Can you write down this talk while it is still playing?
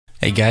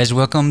Hey guys,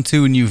 welcome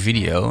to a new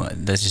video.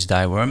 This is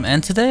Thyworm,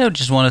 and today I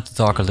just wanted to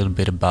talk a little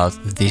bit about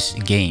this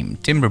game,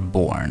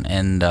 Timberborn.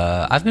 And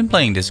I've been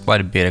playing this quite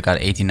a bit. I got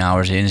 18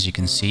 hours in, as you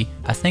can see.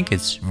 I think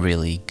it's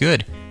really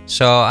good.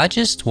 So I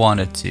just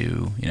wanted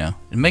to,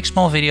 make a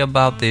small video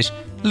about this.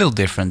 A little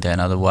different than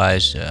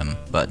otherwise,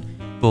 but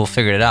we'll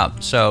figure it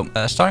out. So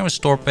starting with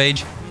store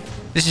page.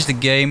 This is the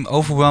game,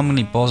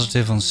 overwhelmingly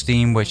positive on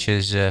Steam, which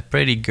is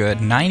pretty good.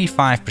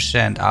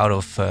 95% out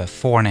of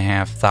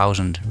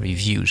 4,500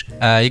 reviews.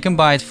 You can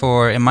buy it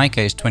for, in my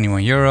case,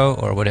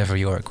 €21 or whatever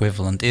your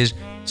equivalent is.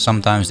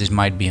 Sometimes this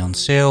might be on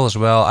sale as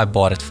well. I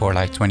bought it for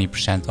like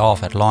 20%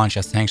 off at launch,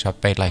 I think, so I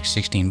paid like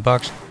 16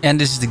 bucks. And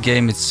this is the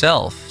game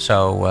itself.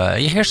 So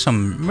you hear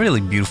some really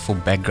beautiful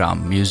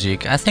background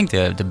music. I think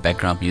the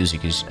background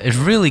music is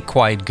really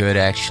quite good,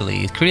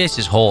 actually. It creates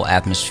this whole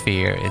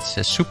atmosphere. It's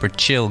a super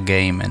chill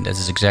game, and that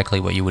is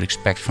exactly what you would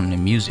expect from the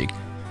music.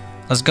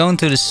 Let's go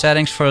into the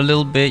settings for a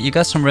little bit. You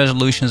got some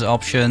resolutions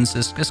options.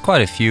 There's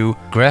quite a few.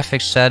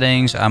 Graphics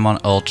settings, I'm on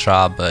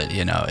ultra, but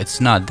it's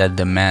not that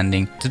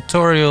demanding.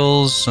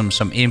 Tutorials,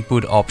 some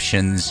input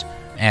options,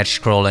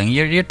 edge scrolling,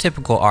 your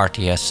typical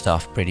RTS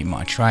stuff pretty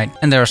much, right?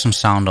 And there are some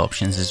sound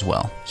options as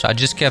well. So I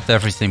just kept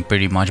everything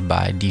pretty much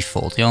by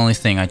default. The only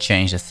thing I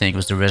changed, I think,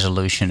 was the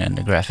resolution and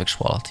the graphics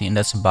quality, and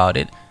that's about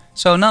it.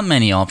 So not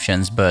many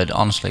options, but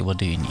honestly, what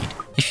do you need?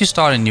 If you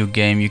start a new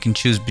game, you can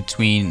choose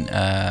between,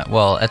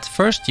 well, at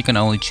first you can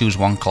only choose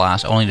one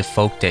class, only the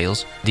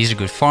folktales. These are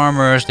good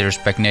farmers, they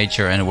respect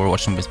nature and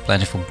reward them with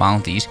plentiful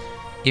bounties.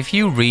 If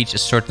you reach a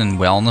certain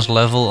wellness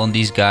level on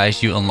these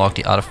guys, you unlock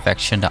the other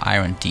faction, the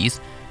Iron Teeth.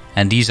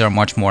 And these are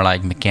much more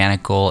like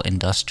mechanical,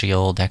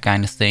 industrial, that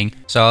kind of thing.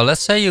 So let's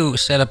say you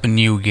set up a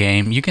new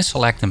game, you can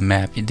select a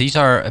map. These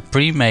are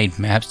pre-made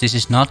maps. These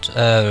are not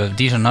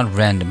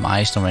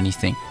randomized or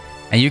anything.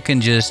 And you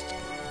can just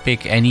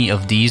pick any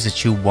of these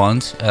that you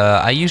want.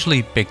 I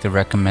usually pick the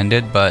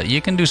recommended, but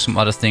you can do some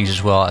other things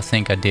as well. I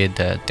think I did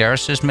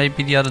terraces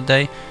maybe the other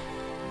day.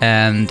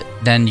 And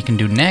then you can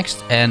do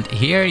next, and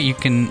here you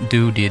can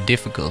do the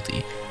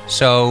difficulty.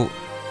 So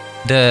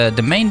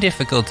the main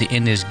difficulty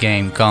in this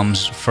game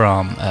comes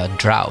from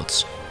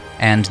droughts.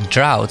 And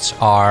droughts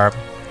are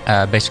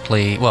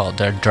basically, well,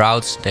 they're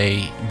droughts.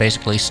 They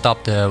basically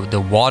stop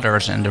the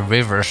waters and the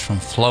rivers from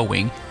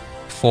flowing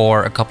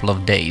for a couple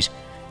of days.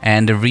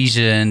 And the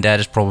reason that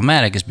is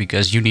problematic is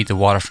because you need the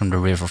water from the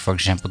river, for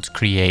example, to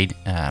create,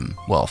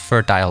 well,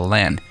 fertile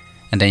land.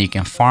 And then you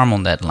can farm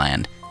on that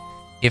land.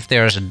 If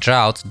there is a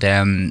drought,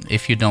 then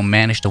if you don't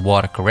manage the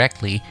water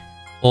correctly,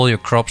 all your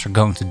crops are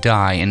going to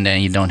die, and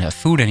then you don't have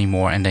food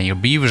anymore, and then your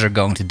beavers are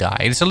going to die.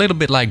 It's a little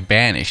bit like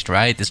Banished,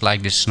 right? It's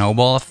like this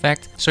snowball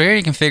effect. So here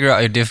you can figure out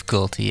your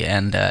difficulty,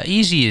 and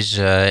easy is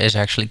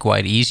actually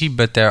quite easy,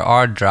 but there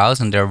are droughts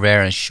and they're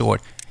rare and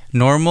short.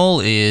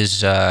 Normal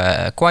is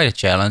quite a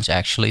challenge,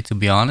 actually, to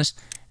be honest.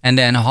 And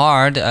then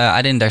hard,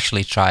 I didn't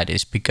actually try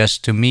this, because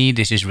to me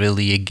this is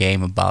really a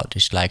game about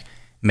just like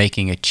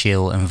making a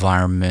chill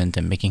environment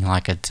and making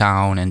like a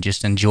town and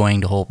just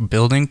enjoying the whole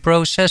building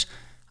process.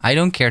 I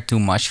don't care too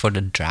much for the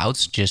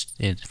droughts, just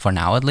for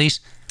now at least.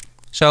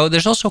 So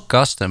there's also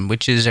custom,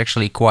 which is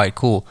actually quite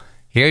cool.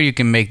 Here you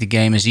can make the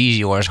game as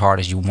easy or as hard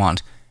as you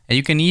want. And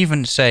you can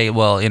even say,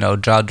 well,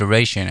 drought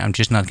duration, I'm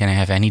just not going to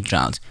have any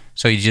droughts.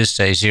 So you just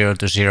say 0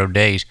 to 0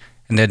 days,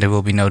 and then there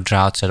will be no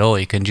droughts at all.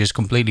 You can just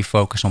completely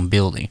focus on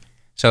building.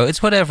 So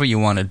it's whatever you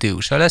want to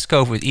do. So let's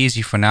go with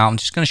easy for now. I'm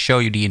just going to show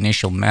you the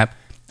initial map,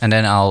 and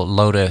then I'll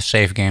load a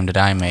save game that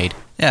I made.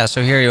 Yeah,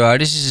 so here you are.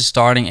 This is the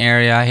starting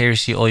area. Here you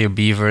see all your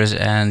beavers,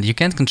 and you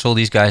can't control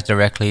these guys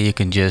directly. You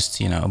can just,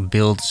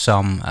 build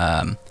some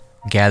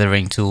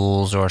gathering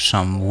tools or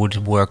some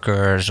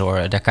woodworkers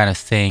or that kind of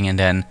thing, and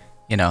then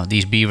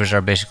these beavers are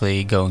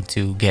basically going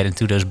to get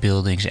into those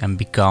buildings and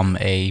become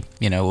a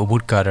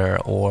woodcutter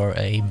or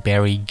a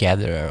berry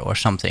gatherer or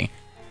something.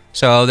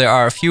 So there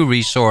are a few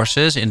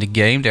resources in the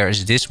game. There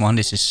is this one.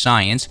 This is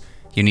science.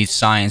 You need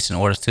science in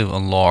order to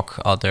unlock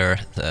other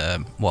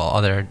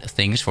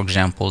things. For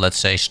example, let's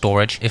say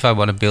storage. If I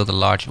want to build a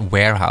large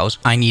warehouse,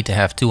 I need to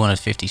have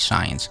 250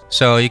 science.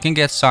 So you can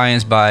get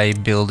science by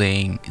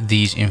building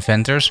these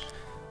inventors.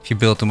 If you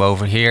build them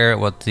over here,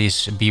 what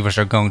these beavers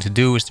are going to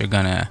do is they're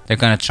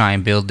gonna try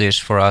and build this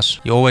for us.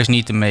 You always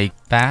need to make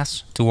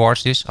paths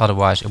towards this,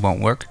 otherwise it won't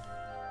work.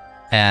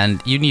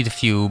 And you need a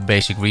few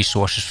basic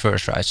resources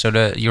first, right?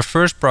 So your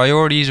first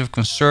priorities of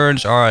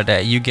concerns are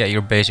that you get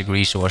your basic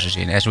resources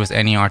in, as with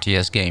any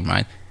RTS game,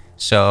 right?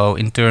 So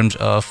in terms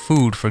of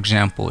food, for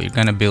example, you're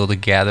gonna build a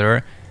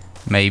gatherer,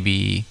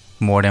 maybe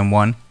more than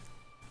one.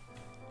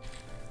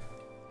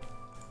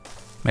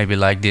 Maybe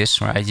like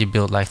this, right? You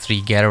build like 3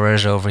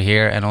 gatherers over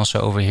here, and also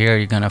over here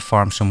you're gonna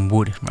farm some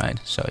wood, right?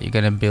 So you're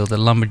gonna build a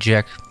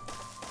lumberjack.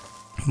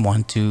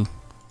 1, 2,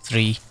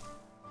 3.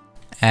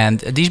 And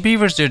these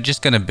beavers, they're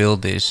just gonna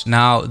build this.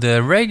 Now,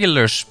 the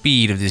regular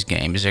speed of this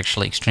game is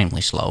actually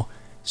extremely slow.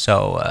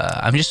 So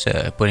I'm just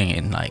putting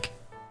in like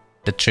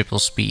the triple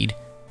speed.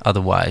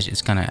 Otherwise,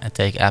 it's gonna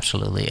take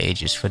absolutely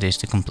ages for this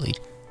to complete.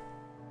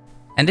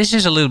 And this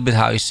is a little bit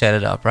how you set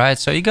it up, right?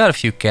 So you got a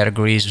few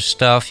categories of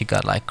stuff. You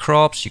got like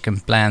crops. You can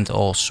plant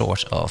all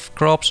sorts of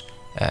crops.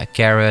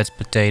 Carrots,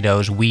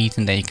 potatoes, wheat,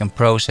 and then you can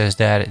process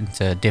that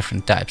into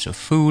different types of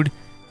food.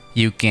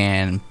 You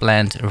can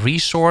plant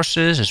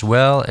resources as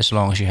well, as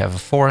long as you have a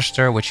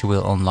forester, which you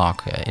will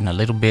unlock in a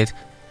little bit.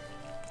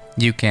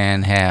 You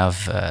can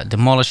have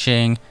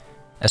demolishing,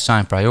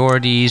 assign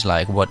priorities,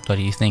 like what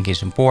do you think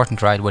is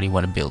important, right? What do you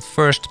want to build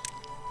first?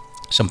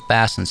 Some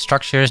paths and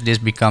structures. This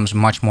becomes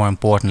much more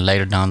important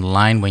later down the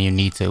line when you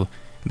need to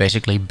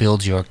basically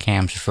build your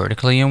camps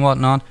vertically and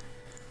whatnot.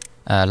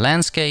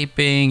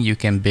 Landscaping, you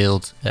can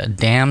build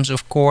dams,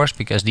 of course,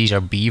 because these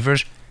are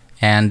beavers.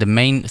 And the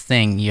main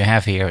thing you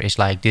have here is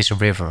like this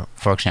river,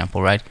 for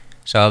example, right?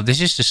 So this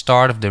is the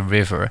start of the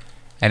river,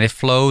 and it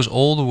flows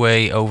all the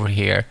way over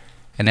here,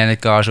 and then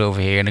it goes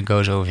over here, and it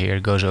goes over here,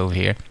 it goes over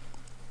here.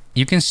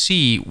 You can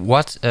see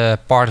what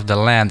part of the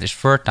land is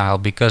fertile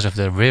because of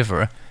the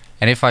river.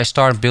 And if I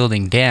start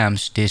building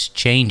dams, this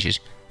changes.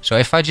 So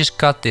if I just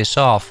cut this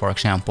off, for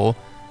example,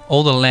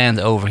 all the land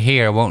over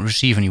here won't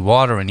receive any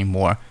water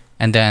anymore.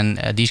 And then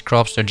these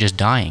crops are just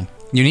dying.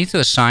 You need to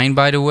assign,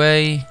 by the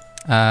way,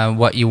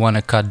 what you want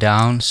to cut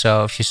down.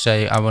 So if you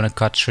say, I want to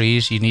cut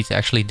trees, you need to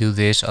actually do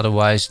this.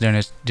 Otherwise,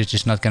 they're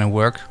just not going to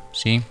work.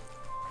 See?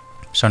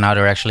 So now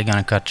they're actually going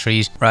to cut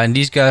trees. Right, and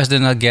these guys, they're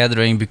not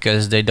gathering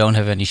because they don't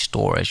have any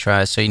storage,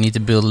 right? So you need to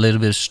build a little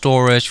bit of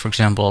storage. For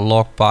example, a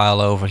log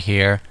pile over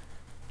here,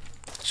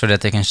 so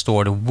that they can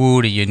store the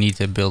wood. You need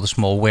to build a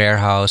small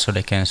warehouse so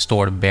they can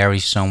store the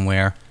berries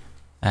somewhere.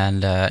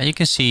 And you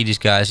can see these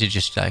guys are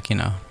just like, you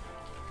know,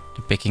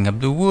 they're picking up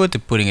the wood,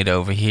 they're putting it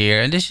over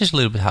here. And this is a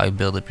little bit how you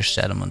build up your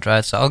settlement,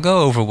 right? So I'll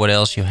go over what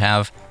else you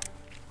have.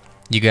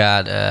 You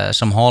got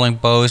some hauling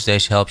posts. They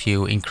help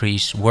you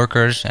increase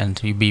workers and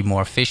to be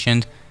more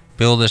efficient.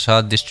 Builders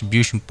hut,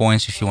 distribution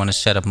points if you want to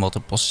set up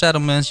multiple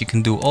settlements. You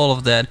can do all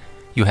of that.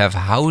 You have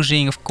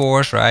housing, of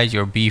course, right?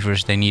 Your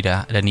beavers, they need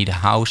a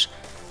house.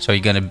 So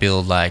you're gonna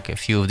build like a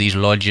few of these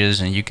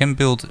lodges, and you can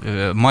build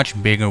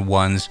much bigger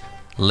ones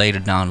later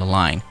down the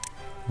line.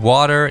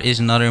 Water is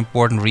another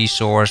important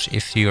resource.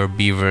 If your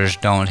beavers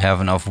don't have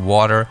enough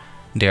water,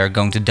 they are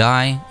going to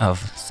die of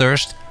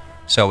thirst.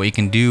 So what you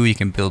can do, you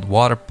can build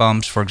water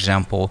pumps, for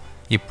example.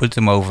 You put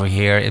them over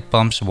here, it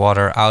pumps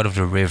water out of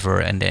the river,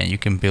 and then you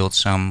can build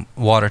some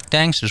water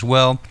tanks as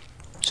well,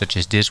 such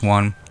as this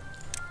one.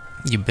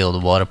 You build a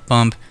water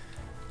pump.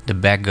 The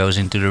back goes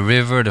into the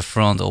river, the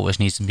front always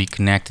needs to be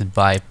connected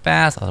by a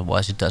path,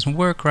 otherwise it doesn't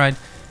work right.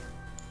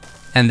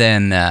 And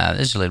then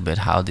this is a little bit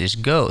how this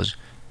goes.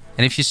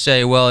 And if you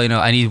say, well, you know,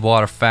 I need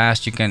water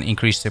fast, you can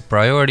increase the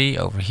priority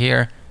over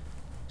here.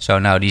 So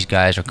now these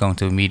guys are going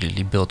to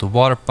immediately build a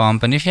water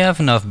pump. And if you have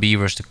enough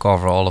beavers to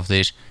cover all of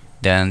this,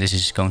 then this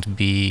is going to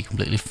be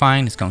completely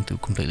fine. It's going to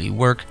completely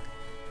work.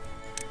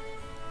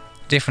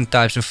 Different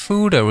types of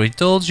food, I already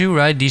told you,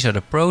 right? These are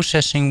the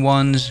processing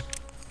ones.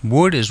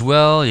 Wood as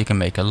well, you can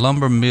make a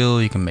lumber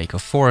mill, you can make a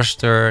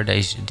forester.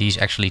 These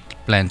actually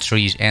plant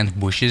trees and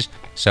bushes.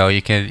 So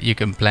you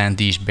can plant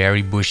these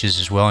berry bushes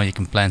as well, and you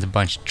can plant a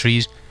bunch of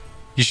trees.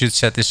 You should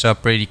set this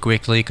up pretty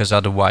quickly, because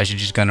otherwise you're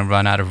just gonna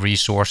run out of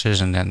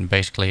resources and then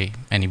basically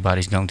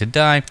anybody's going to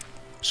die.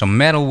 Some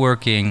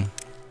metalworking,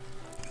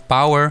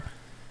 power.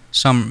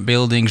 Some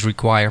buildings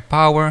require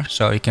power,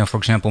 so you can, for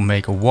example,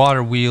 make a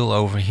water wheel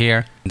over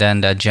here. Then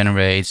that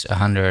generates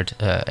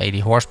 180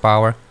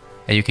 horsepower.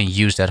 And you can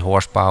use that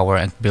horsepower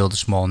and build a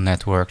small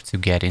network to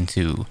get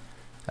into,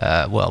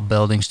 well,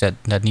 buildings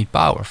that need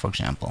power, for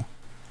example.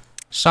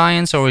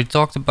 Science, already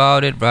talked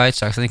about it, right?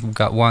 So I think we've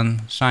got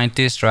one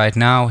scientist right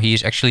now.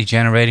 He's actually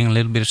generating a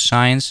little bit of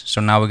science.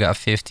 So now we got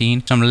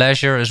 15. Some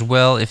leisure as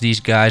well. If these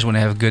guys want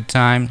to have a good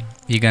time,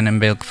 you're gonna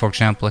build, for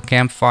example, a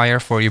campfire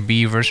for your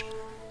beavers,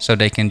 so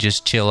they can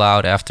just chill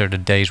out after the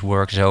day's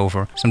work is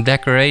over. Some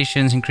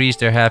decorations increase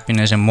their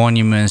happiness, and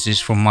monuments is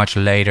for much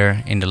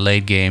later in the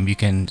late game. You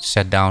can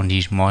set down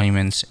these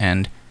monuments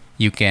and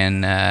you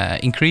can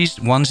increase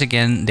once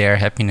again their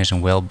happiness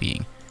and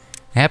well-being.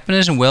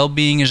 Happiness and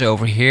well-being is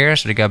over here,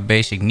 so they got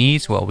basic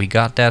needs. Well, we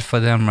got that for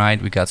them,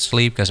 right? We got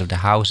sleep because of the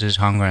houses.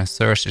 Hunger and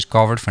thirst is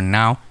covered for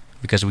now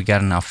because we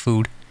got enough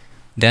food.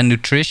 Then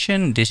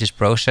nutrition, this is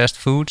processed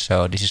food,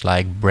 so this is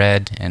like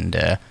bread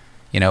and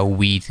you know,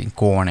 wheat and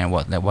corn and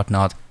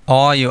whatnot.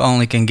 All you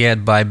only can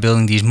get by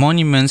building these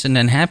monuments. And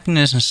then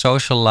happiness and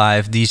social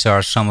life, these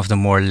are some of the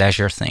more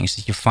leisure things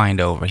that you find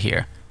over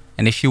here.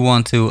 And if you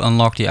want to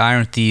unlock the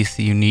Iron Teeth,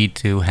 you need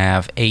to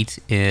have 8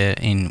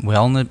 in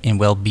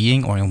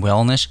well-being or in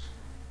wellness.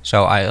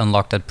 So I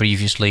unlocked that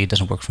previously. It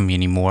doesn't work for me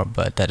anymore,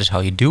 but that is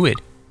how you do it.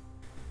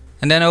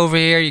 And then over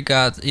here you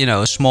got, you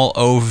know, a small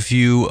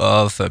overview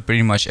of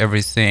pretty much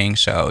everything.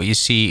 So you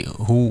see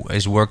who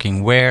is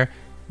working where.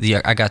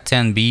 I got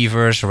 10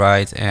 beavers,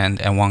 right, and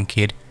 1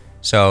 kid.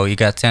 So you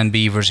got 10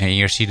 beavers, and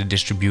you see the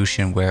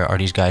distribution. Where are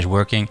these guys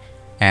working,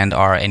 and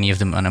are any of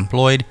them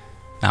unemployed?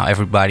 Now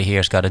everybody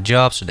here's got a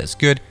job, so that's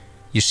good.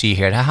 You see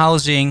here the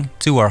housing.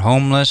 2 are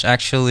homeless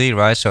actually,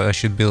 right? So I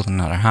should build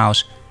another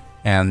house.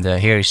 And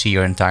here you see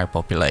your entire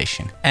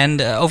population.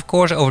 And of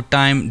course, over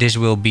time, this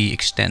will be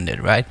extended,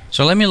 right?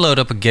 So let me load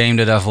up a game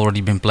that I've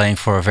already been playing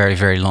for a very,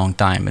 very long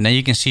time. And then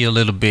you can see a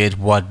little bit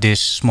what this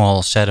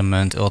small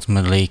settlement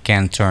ultimately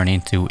can turn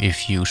into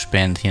if you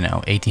spend, you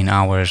know, 18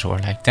 hours or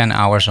like 10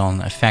 hours on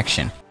a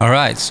faction. All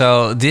right,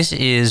 so this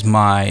is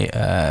my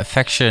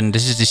faction.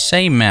 This is the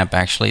same map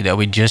actually that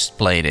we just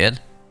played it.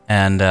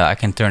 And I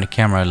can turn the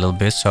camera a little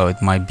bit so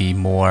it might be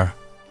more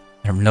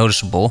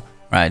noticeable.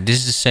 Right, this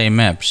is the same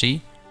map,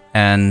 see?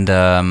 And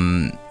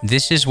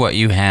this is what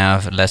you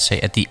have, let's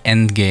say, at the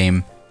end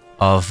game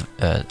of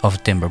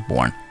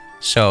Timberborn.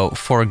 So,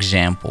 for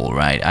example,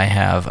 right, I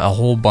have a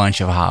whole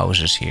bunch of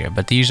houses here,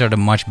 but these are the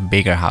much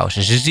bigger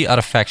houses. This is the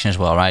other faction as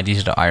well, right?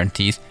 These are the Iron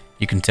Teeth.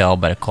 You can tell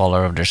by the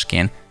color of their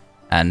skin.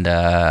 And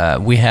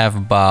we have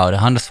about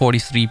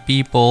 143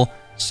 people,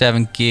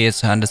 7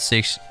 kids,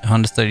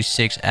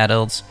 136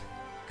 adults.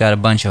 Got a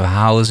bunch of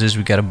houses.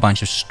 We got a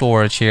bunch of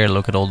storage here.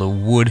 Look at all the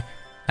wood.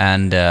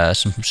 And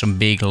some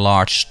big,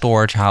 large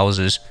storage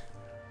houses.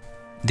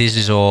 This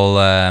is all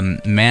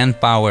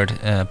man-powered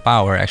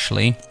power,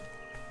 actually.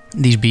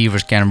 These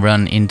beavers can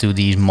run into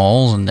these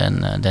moles, and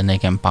then they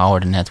can power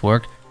the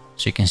network.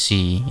 So you can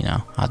see, you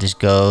know, how this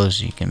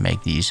goes. You can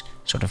make these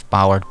sort of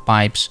powered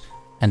pipes,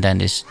 and then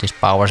this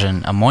powers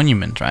a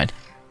monument, right?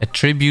 A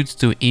tribute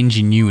to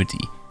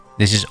ingenuity.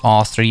 This is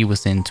all 3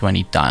 within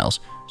 20 tiles.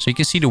 So you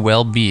can see the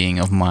well-being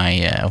of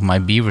my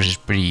beavers is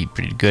pretty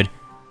good.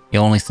 The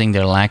only thing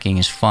they're lacking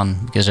is fun,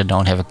 because I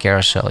don't have a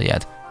carousel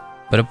yet.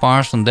 But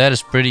apart from that,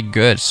 it's pretty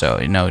good. So,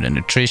 you know, the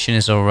nutrition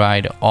is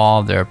alright.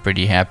 All they're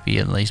pretty happy,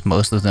 at least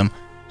most of them.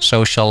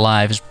 Social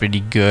life is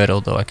pretty good,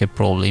 although I could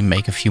probably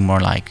make a few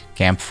more like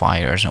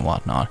campfires and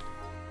whatnot.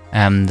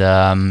 And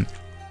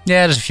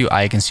yeah, there's a few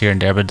icons here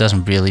and there, but it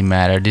doesn't really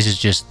matter. This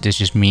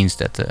just means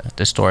that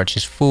the storage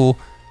is full.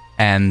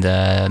 And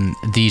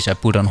these I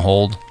put on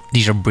hold.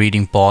 These are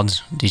breeding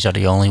pods. These are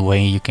the only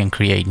way you can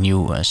create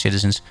new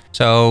citizens.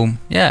 So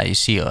yeah, you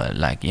see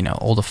like, you know,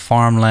 all the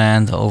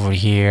farmland over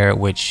here,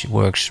 which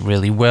works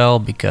really well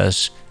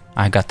because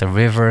I got the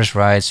rivers,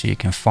 right? So you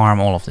can farm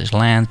all of this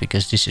land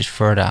because this is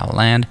fertile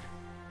land.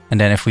 And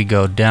then if we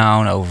go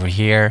down over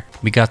here,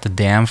 we got the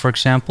dam, for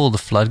example, the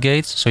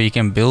floodgates. So you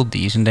can build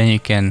these, and then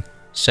you can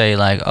say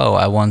like, oh,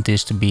 I want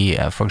this to be,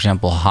 for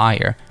example,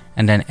 higher.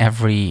 And then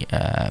every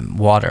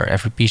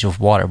piece of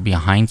water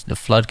behind the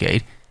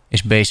floodgate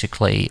is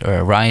basically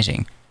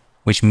rising,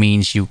 which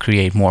means you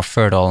create more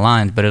fertile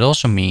land, but it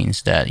also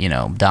means that, you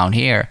know, down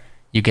here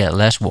you get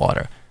less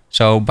water.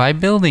 So by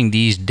building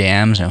these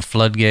dams and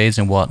floodgates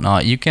and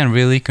whatnot, you can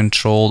really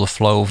control the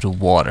flow of the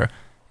water.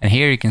 And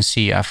here you can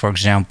see I, for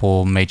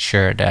example, made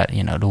sure that,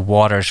 you know, the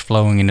water is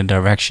flowing in the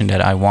direction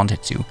that I want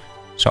it to.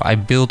 So I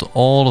built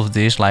all of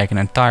this, like an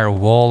entire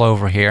wall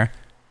over here.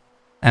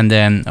 And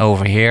then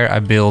over here I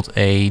built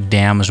a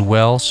dam as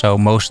well, so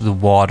most of the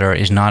water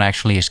is not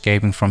actually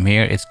escaping from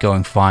here, it's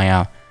going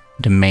via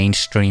the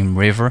mainstream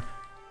river,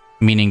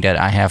 meaning that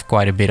I have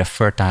quite a bit of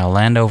fertile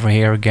land over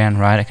here again,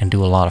 right? I can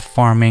do a lot of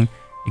farming.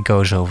 It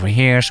goes over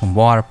here, some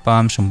water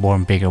pumps, some more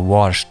bigger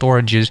water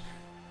storages,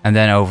 and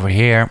then over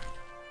here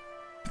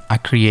I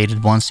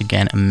created once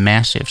again a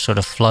massive sort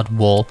of flood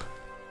wall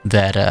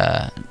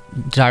that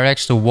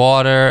directs the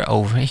water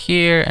over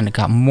here, and it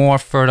got more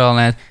fertile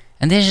land.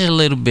 And this is a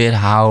little bit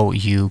how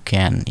you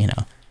can, you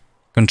know,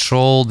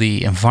 control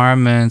the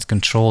environment,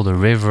 control the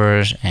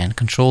rivers, and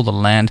control the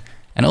land.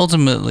 And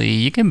ultimately,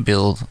 you can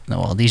build,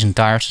 well, these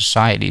entire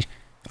societies.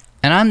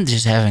 And I'm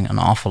just having an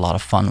awful lot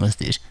of fun with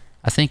this.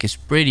 I think it's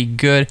pretty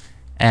good.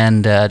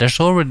 And there's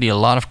already a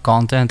lot of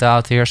content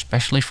out here,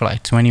 especially for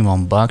like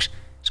 21 bucks.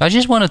 So I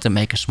just wanted to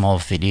make a small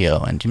video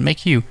and to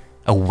make you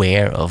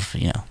aware of,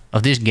 you know,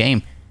 of this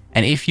game.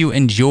 And if you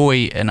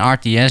enjoy an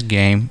RTS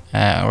game,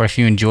 or if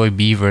you enjoy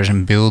beavers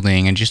and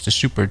building and just a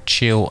super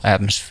chill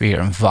atmosphere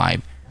and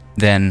vibe,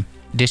 then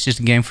this is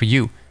the game for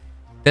you.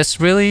 That's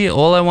really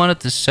all I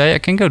wanted to say. I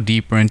can go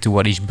deeper into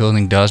what each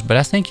building does, but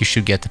I think you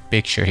should get the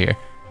picture here.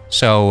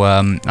 So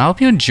I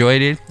hope you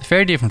enjoyed it. A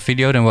very different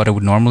video than what I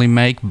would normally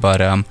make,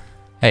 but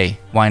hey,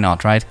 why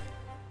not, right?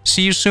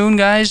 See you soon,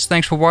 guys.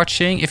 Thanks for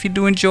watching. If you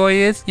do enjoy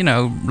it, you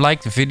know,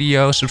 like the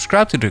video,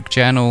 subscribe to the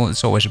channel.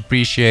 It's always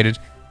appreciated.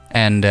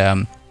 And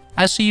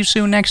I'll see you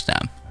soon next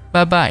time.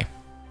 Bye bye.